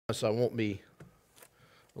So I won't be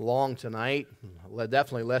long tonight.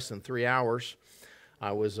 Definitely less than 3 hours.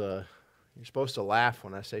 You're supposed to laugh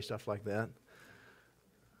when I say stuff like that.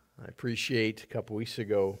 I appreciate a couple weeks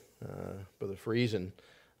ago, Brother Friesen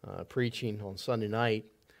preaching on Sunday night.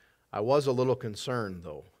 I was a little concerned,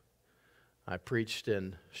 though. I preached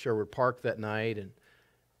in Sherwood Park that night, and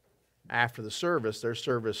after the service, their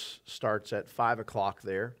service starts at 5 o'clock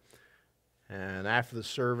there. And after the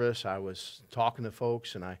service, I was talking to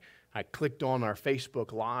folks, and I clicked on our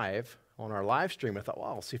Facebook Live, on our live stream. I thought, well,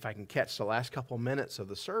 I'll see if I can catch the last couple of minutes of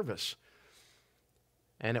the service.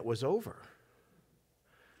 And it was over.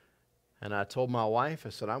 And I told my wife, I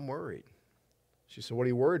said, I'm worried. She said, what are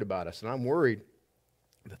you worried about? I said, I'm worried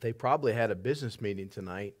that they probably had a business meeting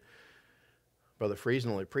tonight. Brother Friesen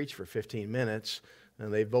only preached for 15 minutes,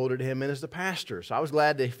 and they voted him in as the pastor. So I was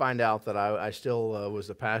glad to find out that I still was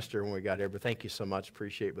the pastor when we got here. But thank you so much.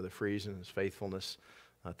 Appreciate Brother Friesen and his faithfulness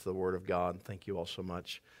to the Word of God. Thank you all so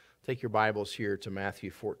much. Take your Bibles here to Matthew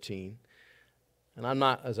 14. And I'm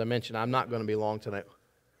not, as I mentioned, I'm not going to be long tonight.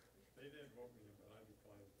 They did vote me, but I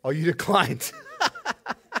declined. Oh, you declined.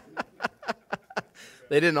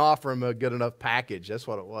 They didn't offer him a good enough package. That's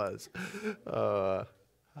what it was.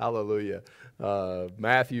 Hallelujah.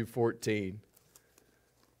 Matthew 14.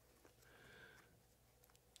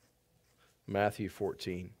 Matthew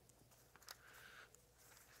 14.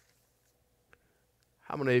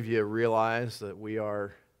 How many of you realize that we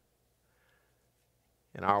are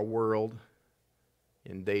in our world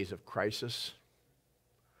in days of crisis?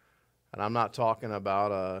 And I'm not talking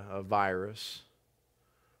about a virus.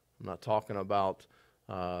 I'm not talking about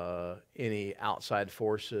any outside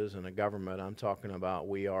forces and a government. I'm talking about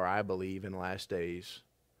we are, I believe, in last days.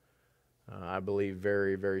 I believe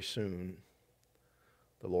very, very soon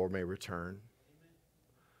the Lord may return.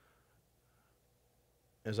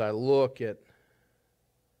 As I look at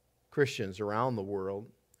Christians around the world,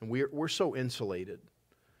 and we're so insulated.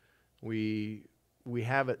 We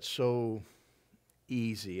have it so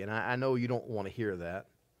easy, and I know you don't want to hear that,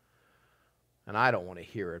 and I don't want to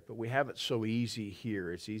hear it, but we have it so easy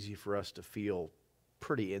here. It's easy for us to feel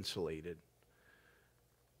pretty insulated.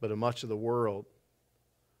 But in much of the world,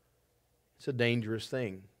 it's a dangerous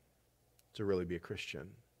thing to really be a Christian.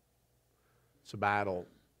 It's a battle.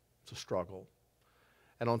 It's a struggle.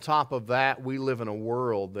 And on top of that, we live in a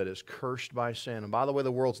world that is cursed by sin. And by the way,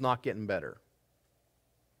 the world's not getting better.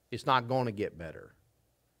 It's not going to get better.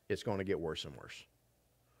 It's going to get worse and worse.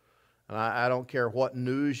 And I don't care what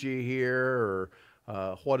news you hear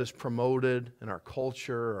or what is promoted in our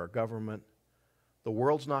culture or our government. The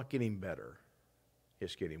world's not getting better.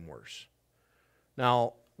 It's getting worse.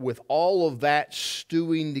 Now, with all of that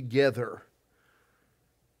stewing together,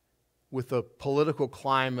 with the political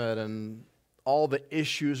climate and all the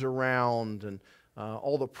issues around and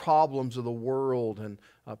all the problems of the world and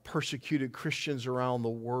persecuted Christians around the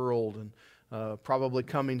world and probably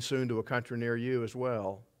coming soon to a country near you as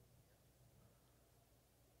well.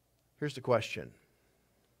 Here's the question.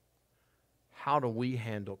 How do we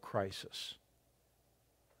handle crisis?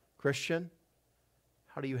 Christian,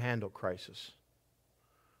 how do you handle crisis?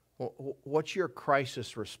 What's your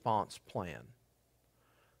crisis response plan?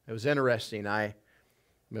 It was interesting. I've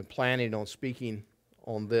been planning on speaking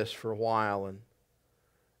on this for a while, and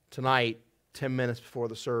tonight, 10 minutes before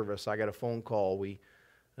the service, I got a phone call. We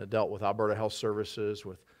dealt with Alberta Health Services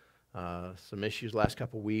with some issues the last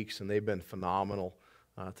couple of weeks, and they've been phenomenal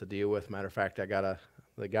to deal with. Matter of fact,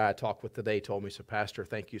 the guy I talked with today told me, he said, Pastor,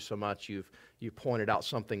 thank you so much. You pointed out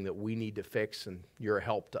something that we need to fix, and you're a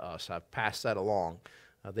help to us. I've passed that along.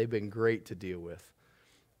 They've been great to deal with.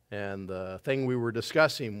 And the thing we were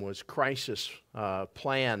discussing was crisis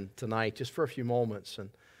plan tonight, just for a few moments.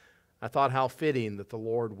 And I thought how fitting that the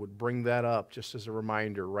Lord would bring that up just as a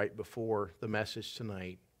reminder right before the message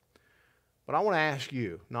tonight. But I want to ask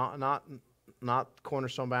you, not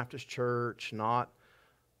Cornerstone Baptist Church, not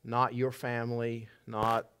your family,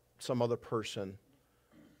 not some other person,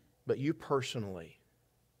 but you personally.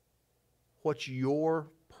 What's your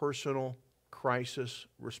personal crisis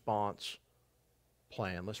response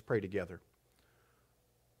plan? Let's pray together.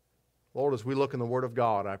 Lord, as we look in the Word of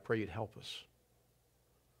God, I pray you'd help us.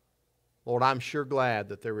 Lord, I'm sure glad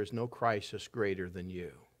that there is no crisis greater than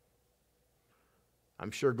you.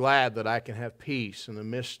 I'm sure glad that I can have peace in the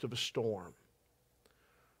midst of a storm.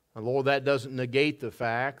 And Lord, that doesn't negate the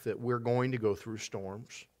fact that we're going to go through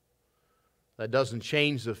storms. That doesn't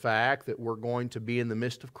change the fact that we're going to be in the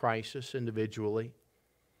midst of crisis individually.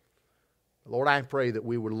 Lord, I pray that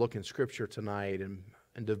we would look in Scripture tonight and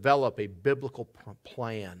develop a biblical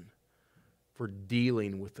plan for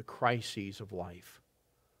dealing with the crises of life.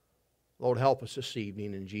 Lord, help us this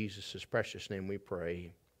evening. In Jesus' precious name we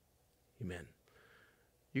pray. Amen.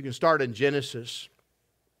 You can start in Genesis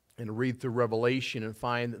and read through Revelation and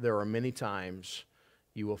find that there are many times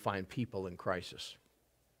you will find people in crisis.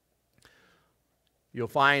 You'll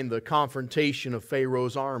find the confrontation of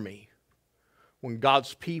Pharaoh's army. When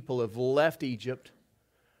God's people have left Egypt,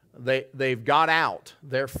 they've got out.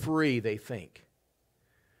 They're free, they think.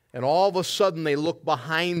 And all of a sudden they look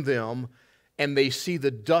behind them and they see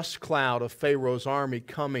the dust cloud of Pharaoh's army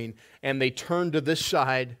coming, and they turn to this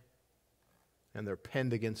side and they're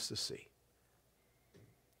penned against the sea.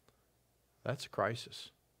 That's a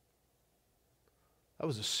crisis. That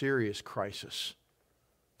was a serious crisis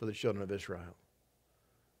for the children of Israel.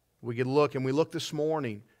 We could look, and we looked this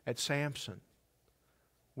morning at Samson.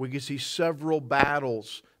 We could see several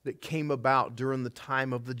battles that came about during the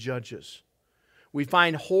time of the judges. We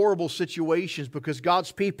find horrible situations because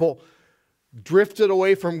God's people drifted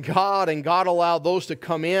away from God, and God allowed those to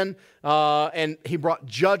come in, and He brought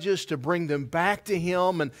judges to bring them back to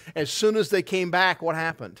Him. And as soon as they came back, what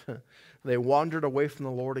happened? They wandered away from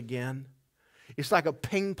the Lord again. It's like a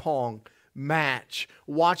ping pong match,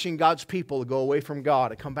 watching God's people go away from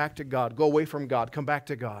God and come back to God, go away from God, come back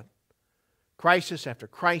to God. Crisis after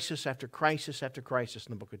crisis after crisis after crisis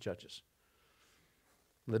in the book of Judges.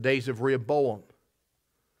 In the days of Rehoboam,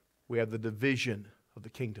 we have the division of the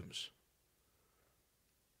kingdoms.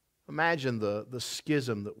 Imagine the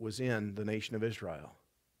schism that was in the nation of Israel.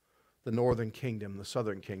 The northern kingdom, the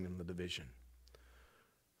southern kingdom, the division.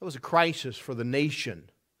 It was a crisis for the nation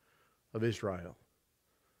of Israel.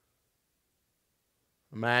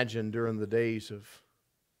 Imagine during the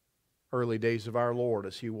early days of our Lord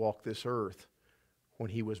as He walked this earth when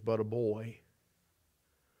He was but a boy.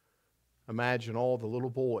 Imagine all the little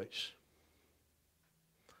boys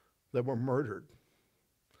that were murdered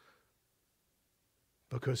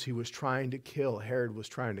because Herod was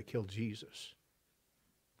trying to kill Jesus.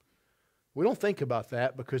 We don't think about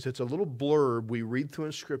that because it's a little blurb we read through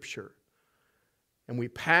in Scripture, and we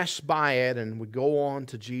pass by it and we go on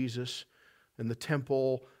to Jesus in the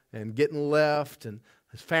temple and getting left, and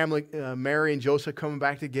his family, Mary and Joseph, coming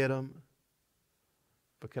back to get him.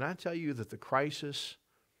 But can I tell you that the crisis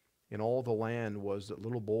in all the land was that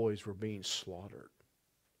little boys were being slaughtered?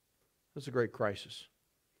 It was a great crisis.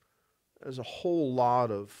 There's a whole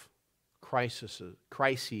lot of crises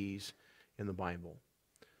in the Bible.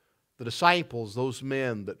 The disciples, those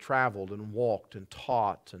men that traveled and walked and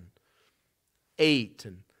taught and ate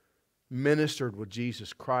and ministered with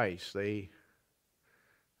Jesus Christ, they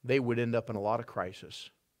would end up in a lot of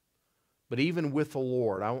crisis. But even with the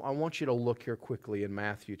Lord, I want you to look here quickly in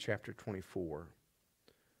Matthew chapter 24.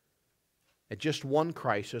 At just one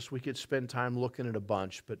crisis, we could spend time looking at a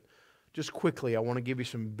bunch, but just quickly, I want to give you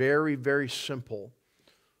some very, very simple,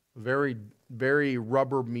 very, very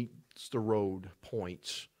rubber meets the road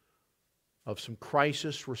points of some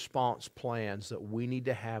crisis response plans that we need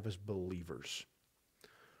to have as believers.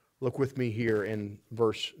 Look with me here in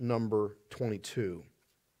verse number 22.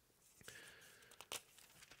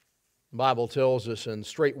 The Bible tells us, and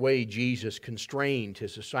straightway Jesus constrained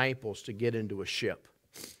His disciples to get into a ship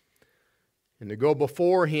and to go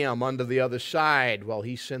before Him unto the other side while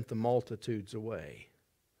He sent the multitudes away.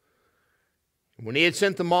 And when He had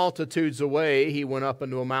sent the multitudes away, He went up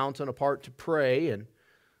into a mountain apart to pray, and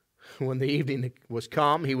when the evening was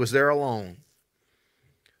come, He was there alone.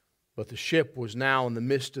 But the ship was now in the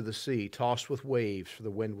midst of the sea, tossed with waves, for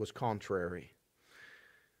the wind was contrary.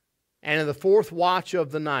 And in the fourth watch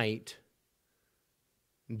of the night,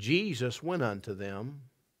 Jesus went unto them,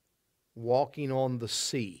 walking on the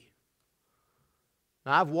sea.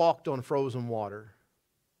 Now, I've walked on frozen water,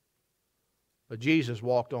 but Jesus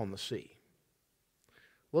walked on the sea.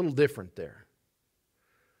 A little different there.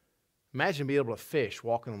 Imagine being able to fish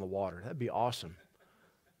walking on the water. That'd be awesome.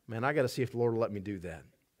 Man, I got to see if the Lord will let me do that.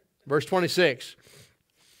 Verse 26.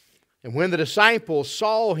 And when the disciples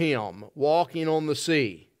saw Him walking on the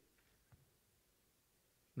sea,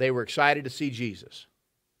 they were excited to see Jesus.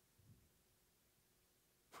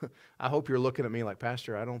 I hope you're looking at me like,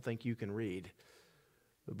 Pastor, I don't think you can read.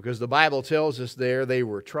 Because the Bible tells us there they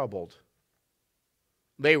were troubled.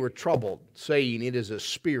 They were troubled, saying it is a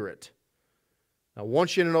spirit. I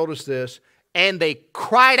want you to notice this. And they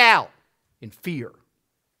cried out in fear.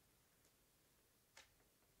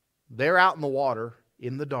 They're out in the water,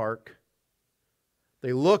 in the dark.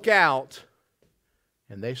 They look out,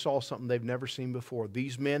 and they saw something they've never seen before.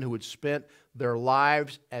 These men who had spent their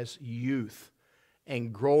lives as youth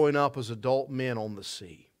and growing up as adult men on the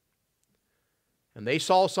sea. And they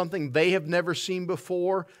saw something they have never seen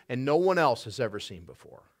before and no one else has ever seen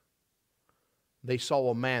before. they saw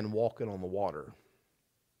a man walking on the water,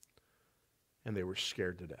 and they were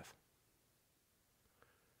scared to death.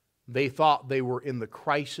 They thought they were in the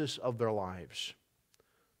crisis of their lives.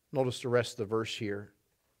 Notice the rest of the verse here.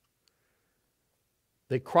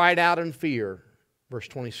 They cried out in fear, verse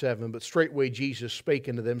 27, but straightway Jesus spake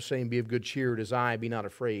unto them, saying, Be of good cheer, it is I, be not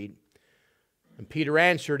afraid. And Peter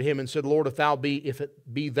answered him and said, Lord, if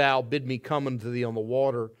it be thou, bid me come unto thee on the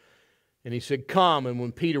water. And he said, Come. And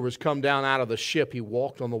when Peter was come down out of the ship, he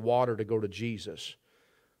walked on the water to go to Jesus.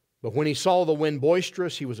 But when he saw the wind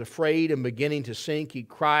boisterous, he was afraid, and beginning to sink, he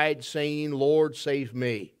cried, saying, Lord, save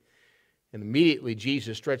me. And immediately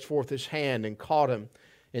Jesus stretched forth his hand and caught him,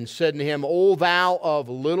 and said unto him, O thou of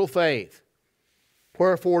little faith,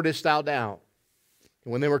 wherefore didst thou doubt?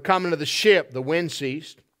 And when they were coming to the ship, the wind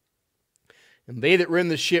ceased. And they that were in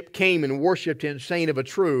the ship came and worshipped him, saying, Of a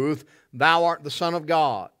truth, thou art the Son of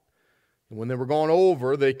God. And when they were gone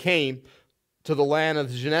over, they came to the land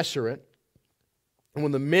of Gennesaret. And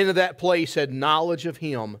when the men of that place had knowledge of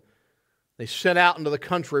him, they sent out into the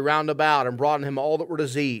country round about, and brought him all that were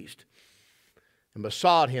diseased, and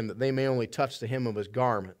besought him that they may only touch the hem of his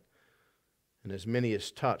garment. And as many as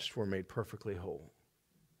touched were made perfectly whole.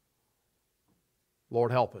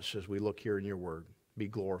 Lord, help us as we look here in your word. Be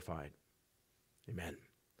glorified. Amen.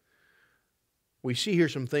 We see here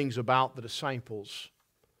some things about the disciples,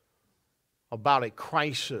 about a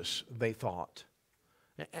crisis they thought.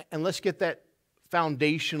 And let's get that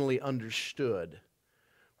foundationally understood.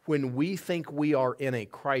 When we think we are in a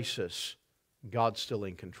crisis, God's still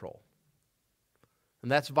in control.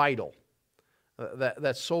 And that's vital.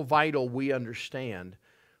 That's so vital we understand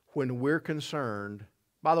when we're concerned.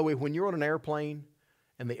 By the way, when you're on an airplane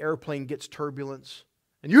and the airplane gets turbulence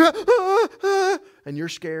and you're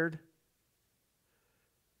scared,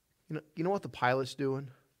 you know what the pilot's doing?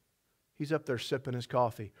 He's up there sipping his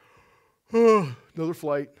coffee. Another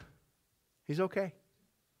flight. He's okay.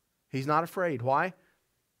 He's not afraid. Why?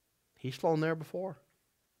 He's flown there before.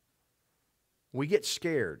 We get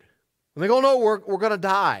scared. And they go, no, we're going to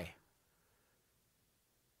die.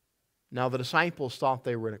 Now, the disciples thought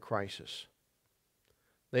they were in a crisis.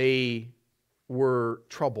 They were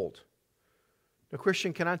troubled. Now,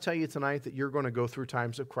 Christian, can I tell you tonight that you're going to go through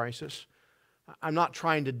times of crisis? I'm not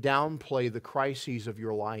trying to downplay the crises of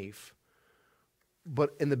your life,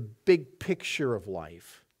 but in the big picture of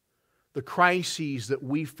life, the crises that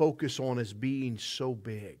we focus on as being so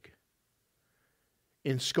big,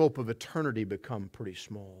 in scope of eternity, become pretty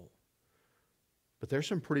small. But there's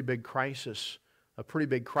some pretty big crisis, a pretty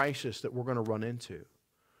big crisis that we're going to run into.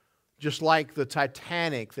 Just like the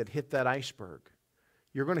Titanic that hit that iceberg.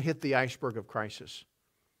 You're going to hit the iceberg of crisis.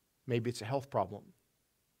 Maybe it's a health problem.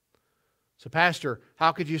 So, Pastor,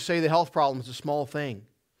 how could you say the health problem is a small thing?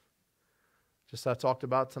 Just I talked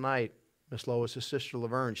about tonight, Miss Lois' sister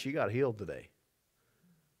Laverne, she got healed today.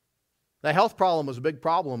 That health problem was a big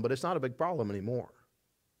problem, but it's not a big problem anymore.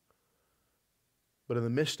 But in the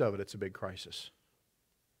midst of it, it's a big crisis.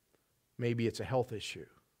 Maybe it's a health issue.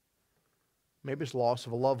 Maybe it's loss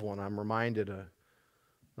of a loved one. I'm reminded of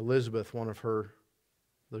Elizabeth, one of her,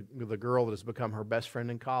 the girl that has become her best friend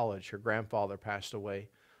in college. Her grandfather passed away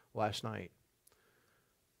last night.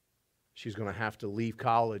 She's going to have to leave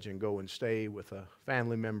college and go and stay with a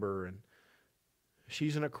family member, and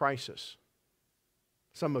she's in a crisis.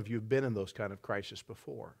 Some of you have been in those kind of crises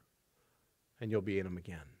before, and you'll be in them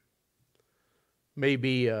again.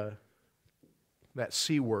 Maybe that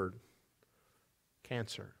C word,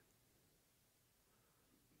 cancer.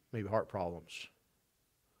 Maybe heart problems.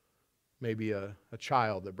 Maybe a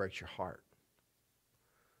child that breaks your heart.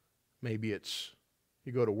 Maybe it's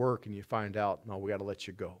you go to work and you find out, no, we got to let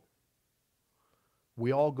you go.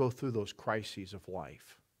 We all go through those crises of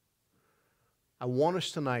life. I want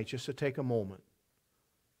us tonight just to take a moment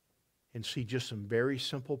and see just some very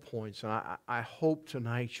simple points. And I hope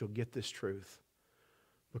tonight you'll get this truth,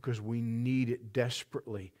 because we need it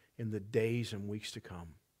desperately in the days and weeks to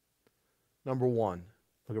come. Number one,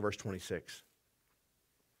 look at verse 26.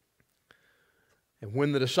 And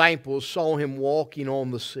when the disciples saw him walking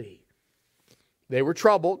on the sea, they were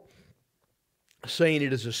troubled, saying,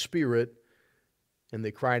 It is a spirit, and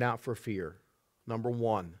they cried out for fear. Number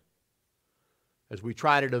one, as we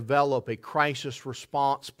try to develop a crisis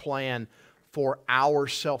response plan for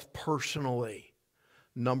ourselves personally,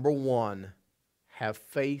 number one, have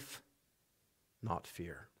faith, not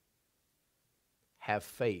fear. Have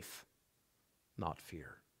faith, not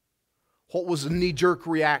fear. What was the knee-jerk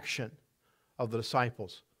reaction of the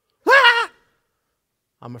disciples? Ah!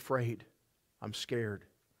 I'm afraid. I'm scared.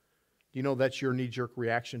 Do you know that's your knee-jerk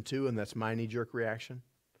reaction too, and that's my knee-jerk reaction?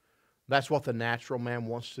 That's what the natural man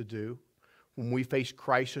wants to do. When we face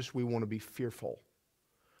crisis, we want to be fearful.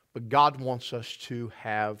 But God wants us to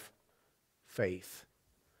have faith.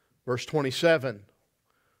 Verse 27,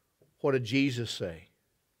 what did Jesus say?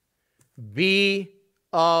 Be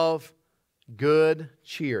of good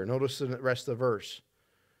cheer. Notice the rest of the verse.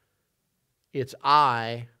 It's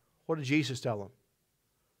I. What did Jesus tell him?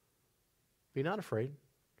 Be not afraid.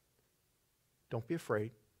 Don't be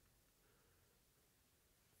afraid.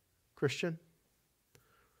 Christian,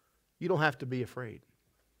 you don't have to be afraid.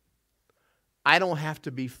 I don't have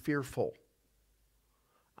to be fearful.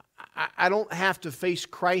 I don't have to face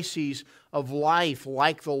crises of life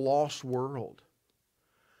like the lost world.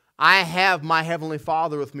 I have my Heavenly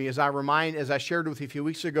Father with me, as I shared with you a few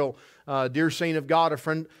weeks ago. Dear saint of God, a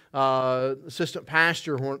friend, assistant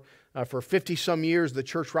pastor for 50-some years, the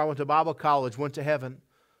church where I went to Bible college, went to heaven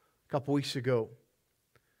a couple weeks ago.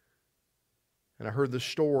 And I heard the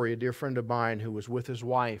story, a dear friend of mine who was with his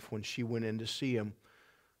wife when she went in to see him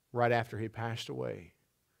right after he passed away.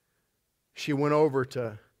 She went over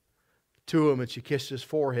to him and she kissed his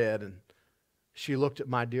forehead, and she looked at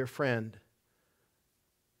my dear friend,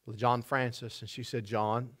 John Francis, and she said,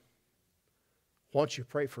 John, why don't you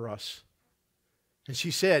pray for us? And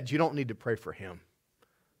she said, you don't need to pray for him.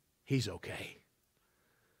 He's okay.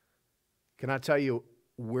 Can I tell you,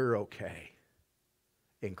 we're okay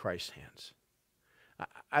in Christ's hands.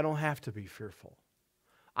 I don't have to be fearful.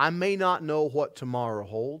 I may not know what tomorrow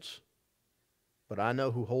holds, but I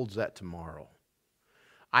know who holds that tomorrow.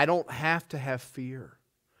 I don't have to have fear.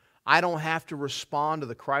 I don't have to respond to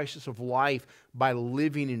the crisis of life by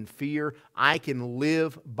living in fear. I can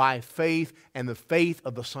live by faith and the faith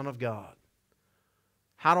of the Son of God.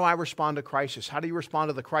 How do I respond to crisis? How do you respond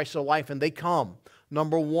to the crisis of life? And they come.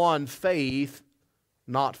 Number one, faith,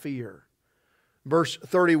 not fear. Verse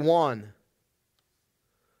 31.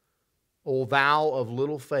 O thou of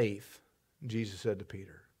little faith, Jesus said to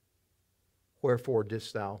Peter, wherefore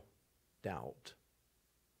didst thou doubt?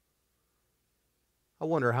 I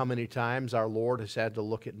wonder how many times our Lord has had to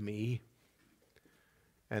look at me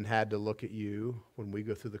and had to look at you when we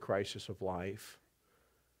go through the crisis of life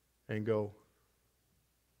and go,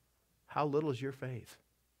 how little is your faith?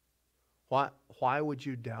 Why would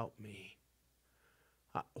you doubt me?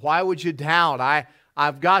 Why would you doubt?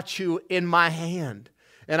 I've got you in my hand,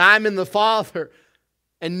 and I'm in the Father,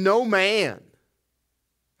 and no man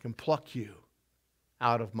can pluck you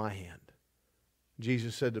out of my hand.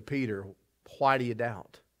 Jesus said to Peter, why do you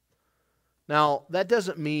doubt? Now, that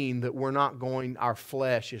doesn't mean that our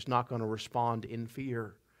flesh is not going to respond in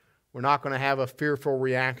fear. We're not going to have a fearful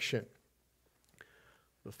reaction.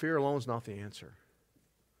 But fear alone is not the answer.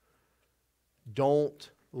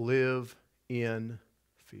 Don't live in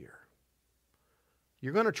fear.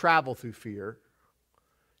 You're going to travel through fear.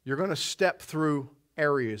 You're going to step through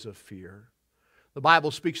areas of fear. The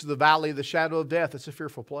Bible speaks of the valley of the shadow of death. It's a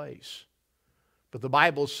fearful place. But the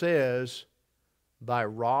Bible says, thy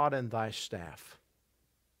rod and thy staff,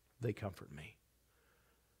 they comfort me.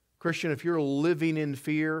 Christian, if you're living in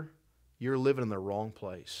fear, you're living in the wrong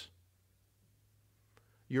place.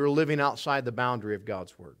 You're living outside the boundary of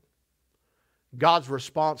God's Word. God's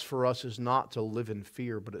response for us is not to live in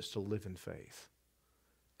fear, but it's to live in faith.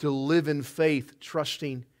 To live in faith,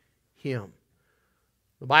 trusting Him.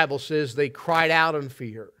 The Bible says they cried out in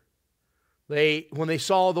fear. When they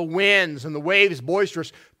saw the winds and the waves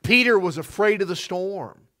boisterous, Peter was afraid of the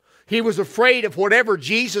storm. He was afraid of whatever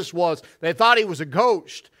Jesus was. They thought he was a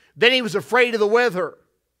ghost. Then he was afraid of the weather.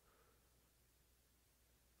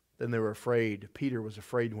 Then they were afraid. Peter was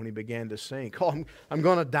afraid when he began to sink. Oh, I'm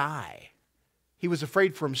going to die. He was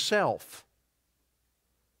afraid for himself.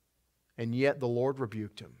 And yet the Lord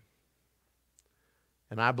rebuked him.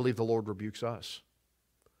 And I believe the Lord rebukes us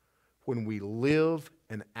when we live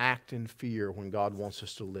and act in fear when God wants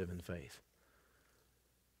us to live in faith.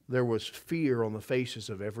 There was fear on the faces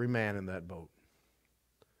of every man in that boat.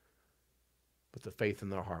 But the faith in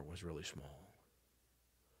their heart was really small.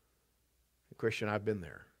 Christian, I've been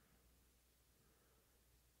there.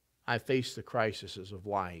 I faced the crises of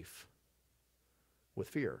life with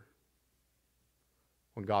fear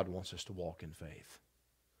when God wants us to walk in faith.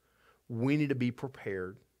 We need to be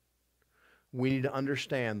prepared. We need to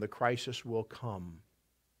understand the crisis will come.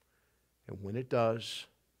 And when it does,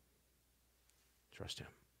 trust Him.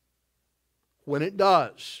 When it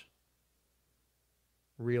does,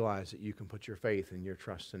 realize that you can put your faith and your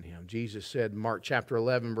trust in Him. Jesus said in Mark chapter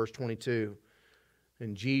 11, verse 22,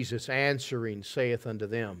 and Jesus answering saith unto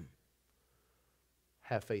them,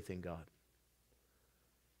 have faith in God.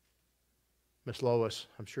 Miss Lois,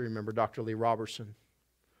 I'm sure you remember Dr. Lee Robertson.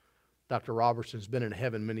 Dr. Robertson's been in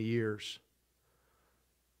heaven many years.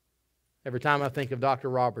 Every time I think of Dr.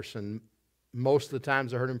 Robertson, most of the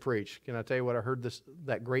times I heard him preach. Can I tell you what I heard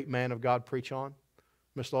that great man of God preach on?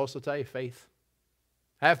 Mr. Lois will tell you, faith.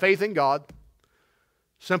 Have faith in God.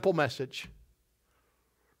 Simple message.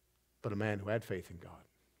 But a man who had faith in God.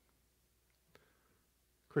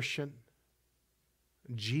 Christian,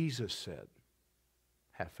 Jesus said,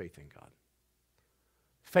 have faith in God.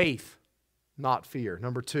 Faith, not fear.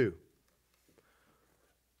 Number 2.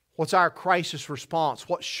 What's our crisis response?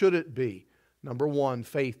 What should it be? Number 1,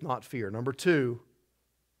 faith, not fear. Number 2,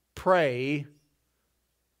 pray,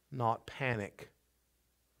 not panic.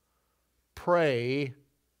 Pray,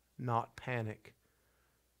 not panic.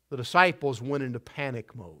 The disciples went into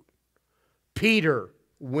panic mode. Peter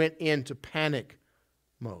went into panic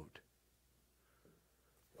mode.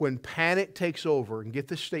 When panic takes over, and get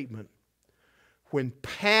this statement, when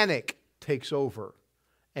panic takes over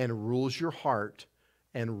and rules your heart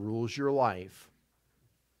and rules your life,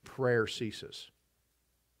 prayer ceases.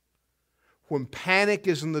 When panic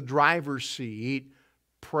is in the driver's seat,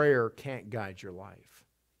 prayer can't guide your life.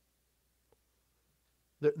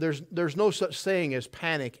 There's no such thing as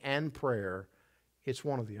panic and prayer. It's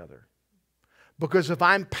one or the other. Because if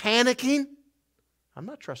I'm panicking, I'm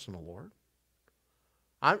not trusting the Lord.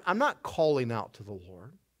 I'm not calling out to the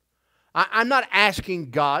Lord. I'm not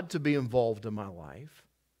asking God to be involved in my life.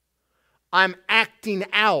 I'm acting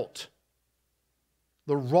out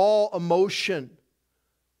the raw emotion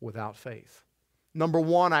without faith. Number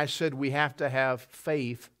 1, I said we have to have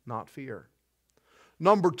faith, not fear.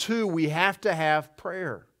 Number 2, we have to have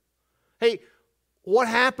prayer. Hey, what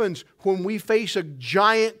happens when we face a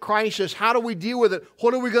giant crisis? How do we deal with it?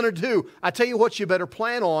 What are we going to do? I tell you what you better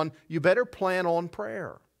plan on. You better plan on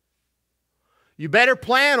prayer. You better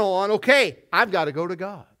plan on, okay, I've got to go to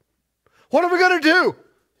God. What are we going to do?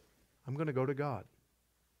 I'm going to go to God.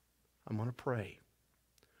 I'm going to pray.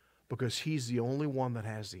 Because He's the only one that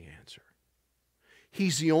has the answer.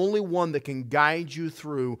 He's the only one that can guide you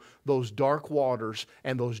through those dark waters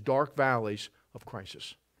and those dark valleys of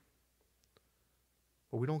crisis.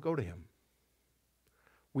 But we don't go to Him.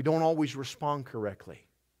 We don't always respond correctly.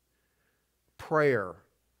 Prayer,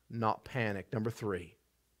 not panic. Number 3.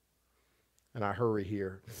 And I hurry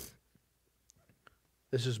here.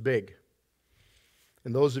 This is big.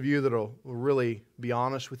 And those of you that will really be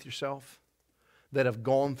honest with yourself, that have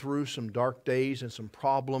gone through some dark days and some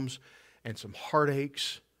problems and some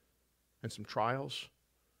heartaches and some trials,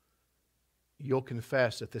 you'll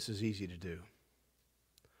confess that this is easy to do.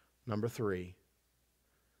 Number 3,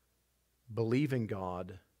 believe in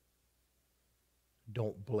God,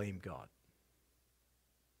 don't blame God.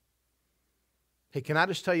 Hey, can I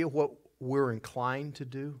just tell you what we're inclined to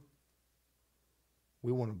do?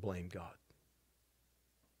 We want to blame God.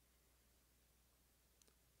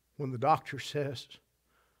 When the doctor says,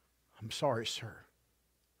 I'm sorry, sir,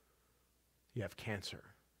 you have cancer,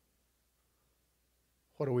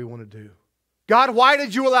 what do we want to do? God, why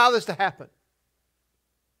did you allow this to happen?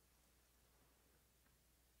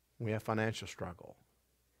 When we have financial struggle,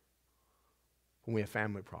 when we have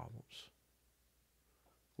family problems,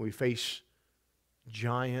 when we face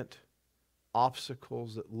giant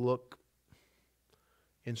obstacles that look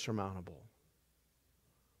insurmountable,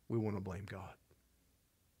 we want to blame God.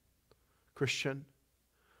 Christian,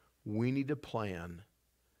 we need to plan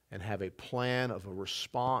and have a plan of a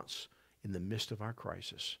response in the midst of our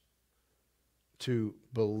crisis. To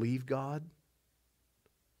believe God,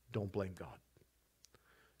 don't blame God.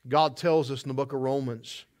 God tells us in the book of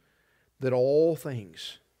Romans that all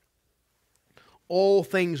things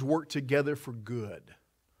work together for good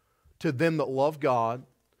to them that love God,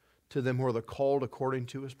 to them who are the called according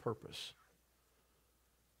to His purpose.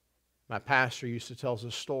 My pastor used to tell us a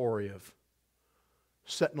story of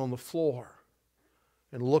sitting on the floor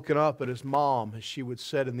and looking up at his mom as she would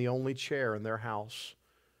sit in the only chair in their house.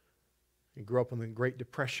 He grew up in the Great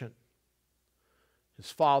Depression.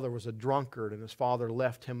 His father was a drunkard, and his father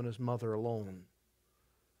left him and his mother alone.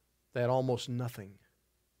 They had almost nothing.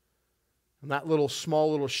 In that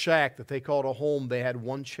small little shack that they called a home, they had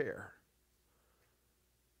one chair.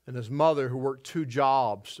 And his mother, who worked 2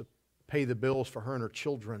 jobs to pay the bills for her and her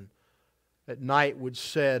children, at night would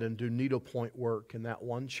sit and do needlepoint work in that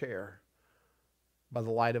one chair by the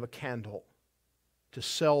light of a candle to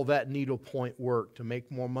sell that needlepoint work to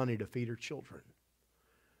make more money to feed her children.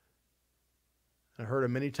 I heard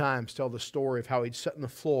him many times tell the story of how he'd sit on the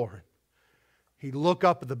floor. He'd look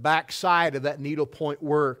up at the back side of that needlepoint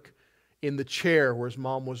work in the chair where his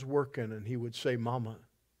mom was working, and he would say, Mama,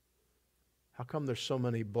 how come there's so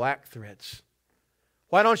many black threads?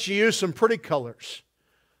 Why don't you use some pretty colors?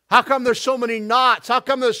 How come there's so many knots? How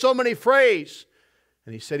come there's so many frays? And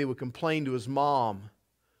And he said he would complain to his mom.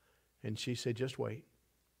 And she said, just wait.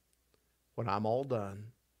 When I'm all done,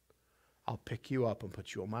 I'll pick you up and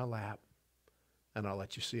put you on my lap, and I'll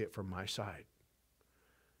let you see it from my side.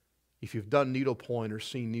 If you've done needlepoint or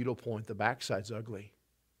seen needlepoint, the backside's ugly.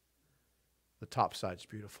 The top side's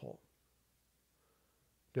beautiful.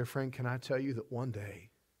 Dear friend, can I tell you that one day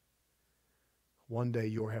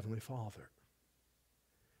your Heavenly Father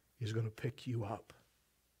is going to pick you up,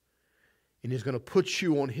 and He's going to put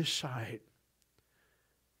you on His side,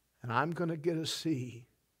 and I'm going to get to see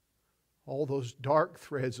all those dark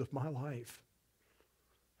threads of my life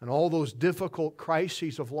and all those difficult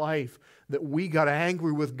crises of life that we got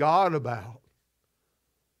angry with God about,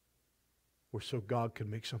 were so God could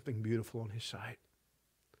make something beautiful on His side.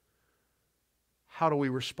 How do we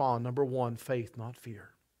respond? Number one, faith, not fear.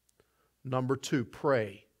 Number two,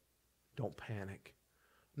 pray. Don't panic.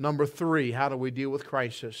 Number three, how do we deal with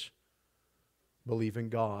crisis? Believe in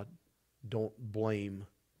God. Don't blame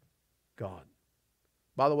God.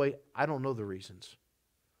 By the way, I don't know the reasons.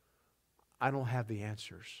 I don't have the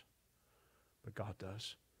answers. But God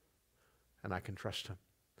does. And I can trust Him.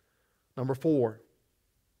 Number four,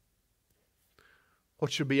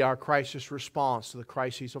 what should be our crisis response to the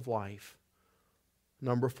crises of life?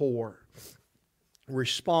 Number four,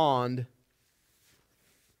 respond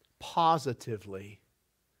positively.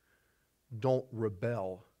 Don't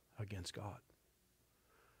rebel against God.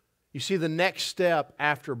 You see, the next step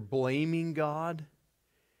after blaming God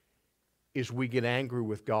is we get angry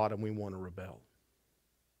with God and we want to rebel.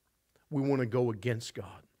 We want to go against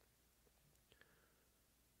God.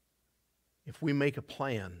 If we make a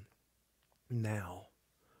plan now,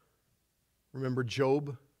 remember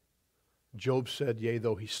Job? Job said, yea,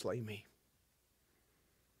 though he slay me,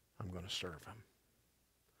 I'm going to serve him.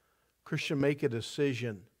 Christian, make a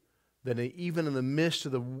decision that even in the midst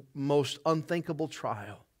of the most unthinkable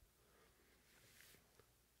trial,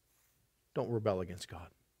 don't rebel against God.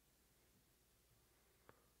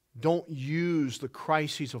 Don't use the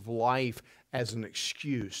crises of life as an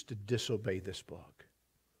excuse to disobey this book.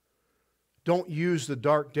 Don't use the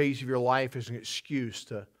dark days of your life as an excuse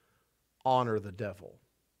to honor the devil.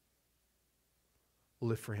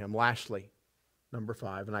 Live for Him. Lastly, number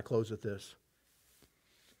five, and I close with this.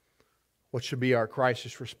 What should be our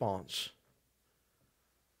crisis response?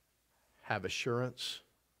 Have assurance,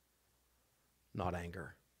 not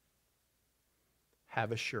anger.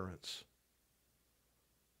 Have assurance,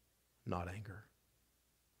 not anger.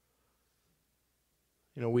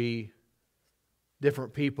 You know,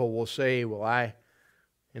 different people will say, well,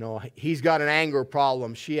 he's got an anger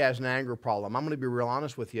problem, she has an anger problem. I'm going to be real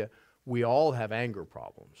honest with you. We all have anger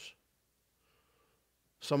problems.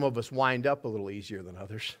 Some of us wind up a little easier than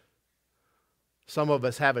others. Some of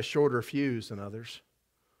us have a shorter fuse than others.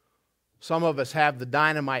 Some of us have the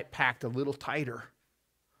dynamite packed a little tighter.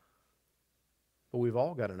 But we've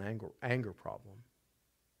all got an anger problem.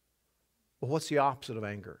 Well, what's the opposite of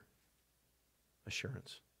anger?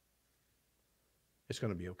 Assurance. It's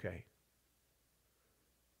going to be okay.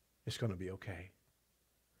 It's going to be okay.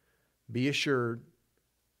 Be assured,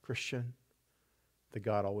 Christian, that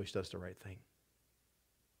God always does the right thing.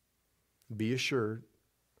 Be assured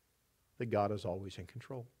that God is always in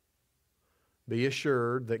control. Be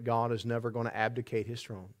assured that God is never going to abdicate His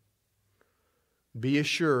throne. Be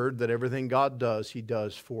assured that everything God does, He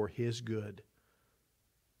does for His good.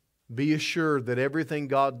 Be assured that everything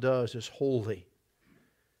God does is holy.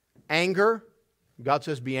 Anger, God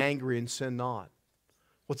says, be angry and sin not.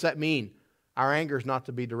 What's that mean? Our anger is not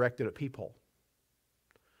to be directed at people.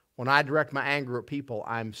 When I direct my anger at people,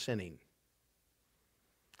 I'm sinning.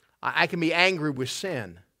 I can be angry with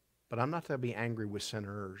sin, but I'm not to be angry with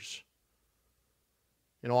sinners.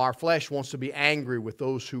 You know, our flesh wants to be angry with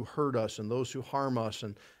those who hurt us and those who harm us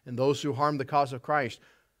and those who harm the cause of Christ.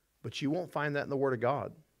 But you won't find that in the Word of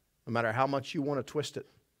God. No matter how much you want to twist it,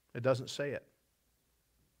 it doesn't say it.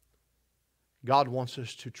 God wants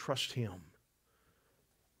us to trust Him.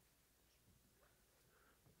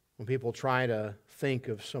 When people try to think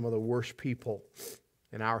of some of the worst people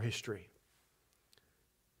in our history,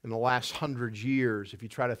 in the last 100 years, if you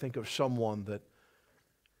try to think of someone that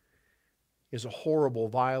is a horrible,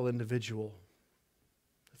 vile individual,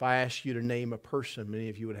 if I asked you to name a person, many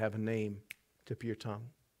of you would have a name, tip of your tongue.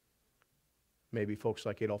 Maybe folks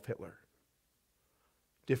like Adolf Hitler.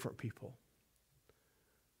 Different people.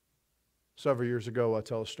 Several years ago, I'll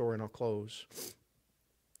tell a story and I'll close.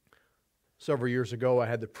 Several years ago, I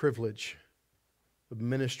had the privilege of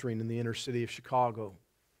ministering in the inner city of Chicago.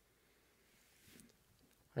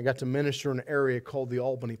 I got to minister in an area called the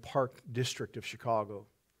Albany Park District of Chicago.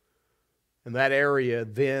 And that area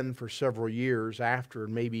then, for several years after,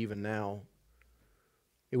 and maybe even now,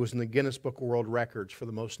 it was in the Guinness Book of World Records for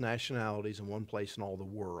the most nationalities in one place in all the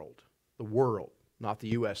world. The world, not the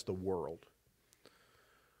U.S., the world.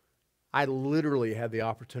 I literally had the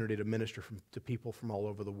opportunity to minister to people from all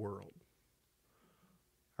over the world.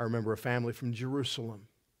 I remember a family from Jerusalem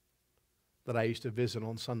that I used to visit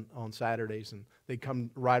on Saturdays, and they'd come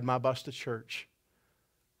ride my bus to church.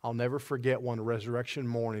 I'll never forget one resurrection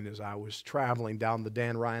morning as I was traveling down the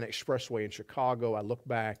Dan Ryan Expressway in Chicago. I looked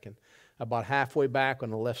back, and about halfway back on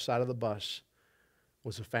the left side of the bus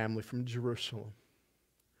was a family from Jerusalem.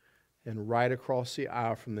 And right across the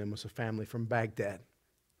aisle from them was a family from Baghdad,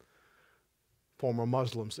 former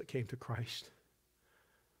Muslims that came to Christ.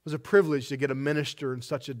 It was a privilege to get a minister in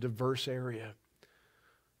such a diverse area.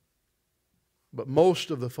 But most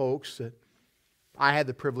of the folks that I had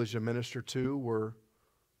the privilege to minister to were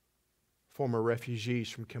former refugees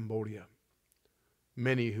from Cambodia.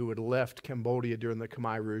 Many who had left Cambodia during the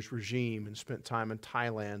Khmer Rouge regime and spent time in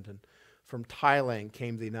Thailand, and from Thailand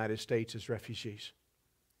came to the United States as refugees.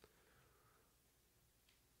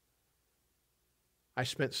 I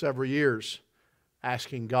spent several years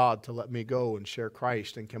asking God to let me go and share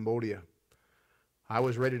Christ in Cambodia. I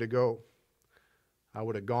was ready to go. I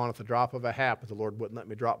would have gone at the drop of a hat, but the Lord wouldn't let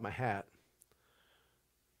me drop my hat.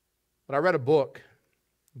 But I read a book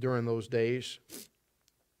during those days.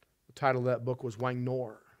 The title of that book was Wang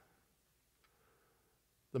Nor.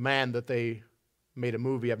 The man that they made a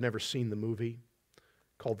movie, I've never seen the movie,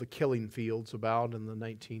 called The Killing Fields, about in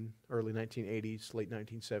the early 1980s, late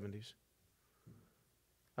 1970s.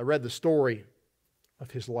 I read the story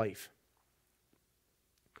of his life.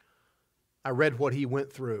 I read what he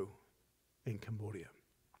went through in Cambodia.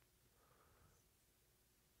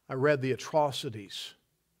 I read the atrocities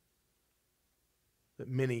that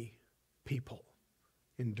many people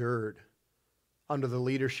endured under the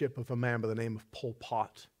leadership of a man by the name of Pol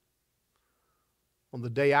Pot. On the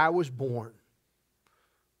day I was born,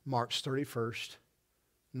 March 31st,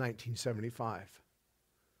 1975,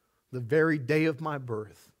 the very day of my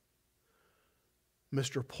birth,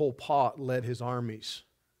 Mr. Pol Pot led his armies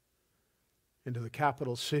into the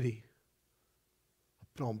capital city of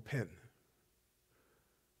Phnom Penh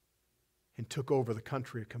and took over the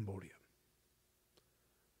country of Cambodia.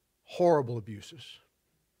 Horrible abuses.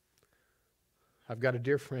 I've got a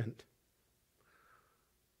dear friend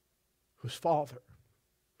whose father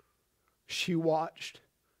she watched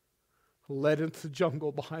led into the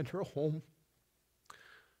jungle behind her home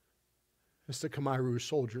as the Khmer Rouge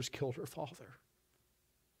soldiers killed her father.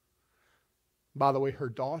 By the way, her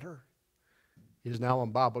daughter is now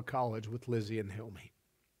in Bible college with Lizzie and Helmy.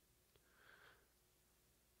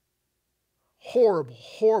 Horrible,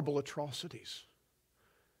 horrible atrocities.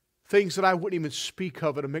 Things that I wouldn't even speak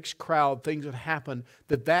of in a mixed crowd, things that happened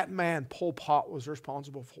that man, Pol Pot, was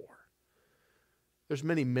responsible for. There's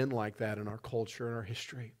many men like that in our culture and our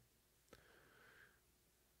history.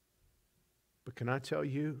 But can I tell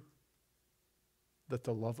you that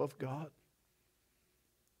the love of God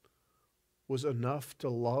was enough to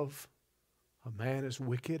love a man as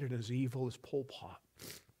wicked and as evil as Pol Pot?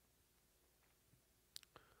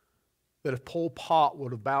 That if Pol Pot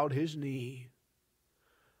would have bowed his knee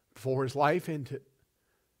before his life ended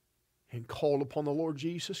and called upon the Lord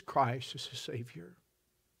Jesus Christ as his Savior,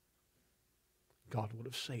 God would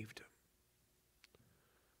have saved him.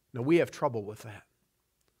 Now, we have trouble with that.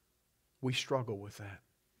 We struggle with that.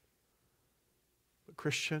 But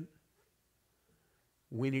Christian,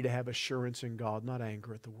 we need to have assurance in God, not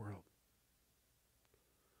anger at the world.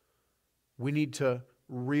 We need to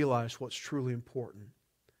realize what's truly important.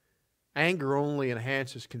 Anger only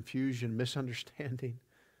enhances confusion, misunderstanding.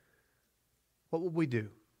 What will we do?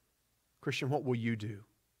 Christian, what will you do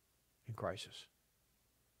in crisis?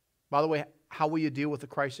 By the way, how will you deal with the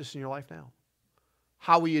crisis in your life now?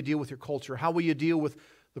 How will you deal with your culture? How will you deal with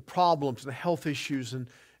the problems and the health issues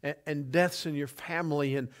and deaths in your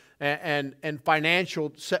family and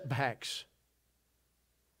financial setbacks?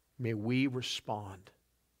 May we respond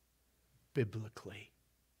biblically.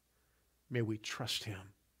 May we trust Him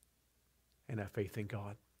and have faith in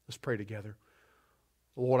God. Let's pray together.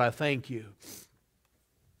 Lord, I thank you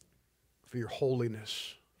for your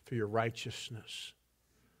holiness, for your righteousness.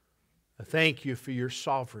 I thank you for your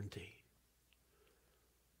sovereignty.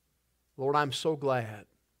 Lord, I'm so glad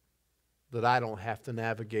that I don't have to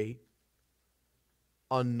navigate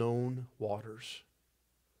unknown waters.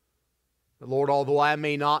 But Lord, although I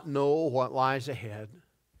may not know what lies ahead,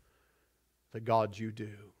 that God, you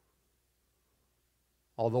do.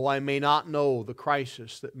 Although I may not know the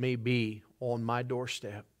crisis that may be on my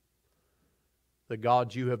doorstep, the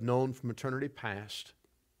God you have known from eternity past,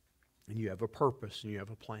 and you have a purpose and you have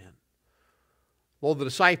a plan. Lord, the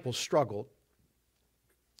disciples struggled,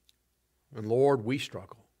 and Lord, we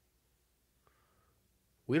struggle.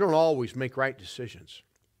 We don't always make right decisions.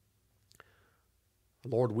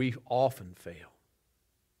 Lord, we often fail.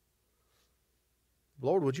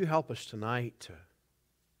 Lord, would you help us tonight to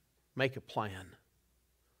make a plan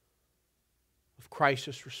of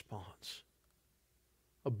crisis response,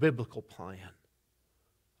 a biblical plan,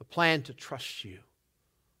 a plan to trust you,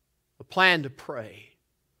 a plan to pray,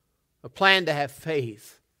 a plan to have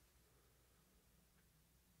faith.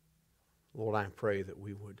 Lord, I pray that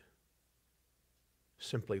we would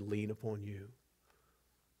simply lean upon you.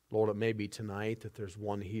 Lord, it may be tonight that there's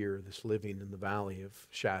one here that's living in the valley of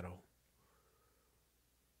shadow,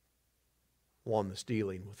 one that's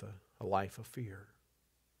dealing with a life of fear,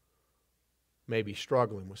 maybe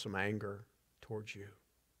struggling with some anger towards you.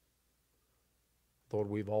 Lord,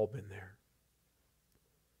 we've all been there.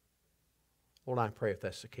 Lord, I pray if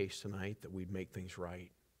that's the case tonight that we'd make things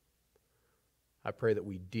right. I pray that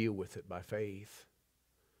we deal with it by faith.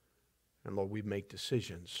 And Lord, we make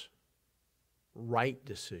decisions, right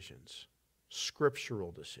decisions,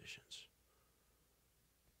 scriptural decisions.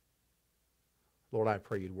 Lord, I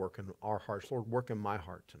pray you'd work in our hearts. Lord, work in my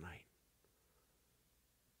heart tonight.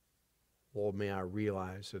 Lord, may I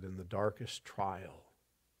realize that in the darkest trial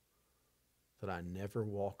that I never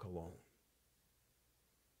walk alone.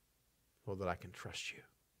 Lord, that I can trust you.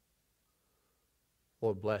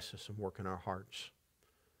 Lord, bless us and work in our hearts.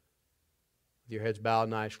 With your heads bowed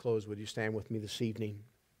and eyes closed, would you stand with me this evening?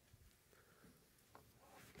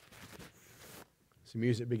 As the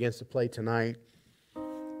music begins to play tonight,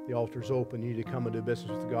 the altar's open. You need to come and do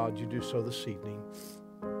business with God. You do so this evening.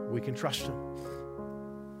 We can trust Him.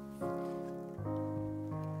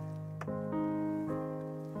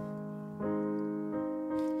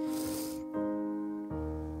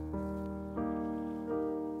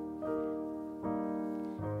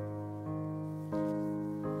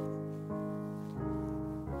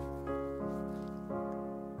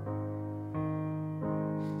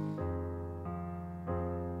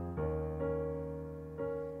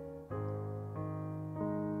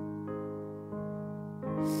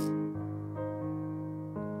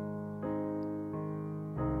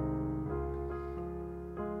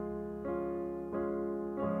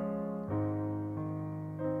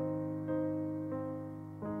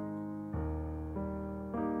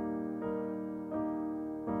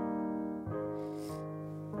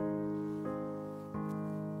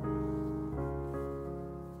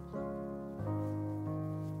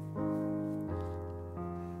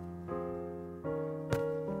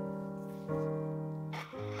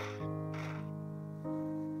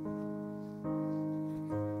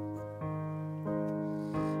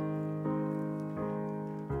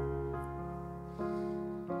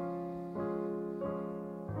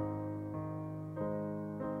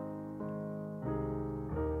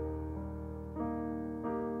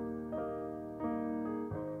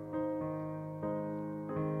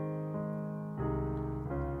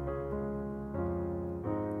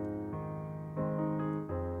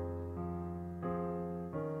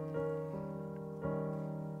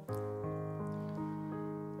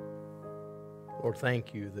 Lord,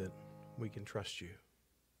 thank you that we can trust you.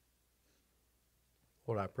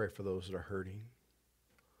 Lord, I pray for those that are hurting.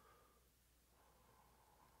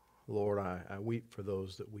 Lord, I weep for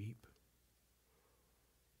those that weep.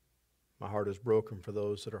 My heart is broken for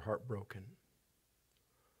those that are heartbroken.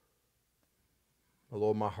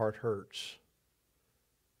 Lord, my heart hurts,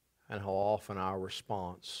 and how often our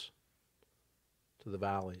response to the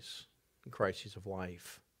valleys and crises of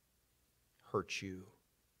life hurts you.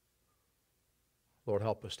 Lord,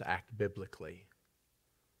 help us to act biblically.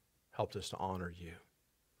 Help us to honor you.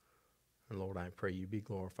 And Lord, I pray you be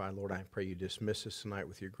glorified. Lord, I pray you dismiss us tonight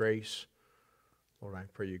with your grace. Lord, I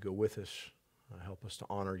pray you go with us. Help us to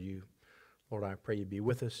honor you. Lord, I pray you be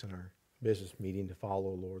with us in our business meeting to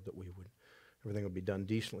follow, Lord, that everything would be done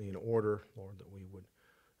decently in order. Lord, that we would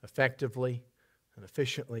effectively and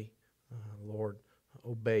efficiently, Lord,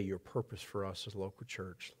 obey your purpose for us as a local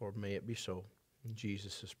church. Lord, may it be so. In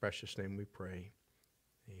Jesus' precious name we pray.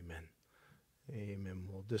 Amen. Amen.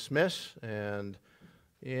 We'll dismiss and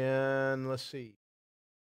let's see.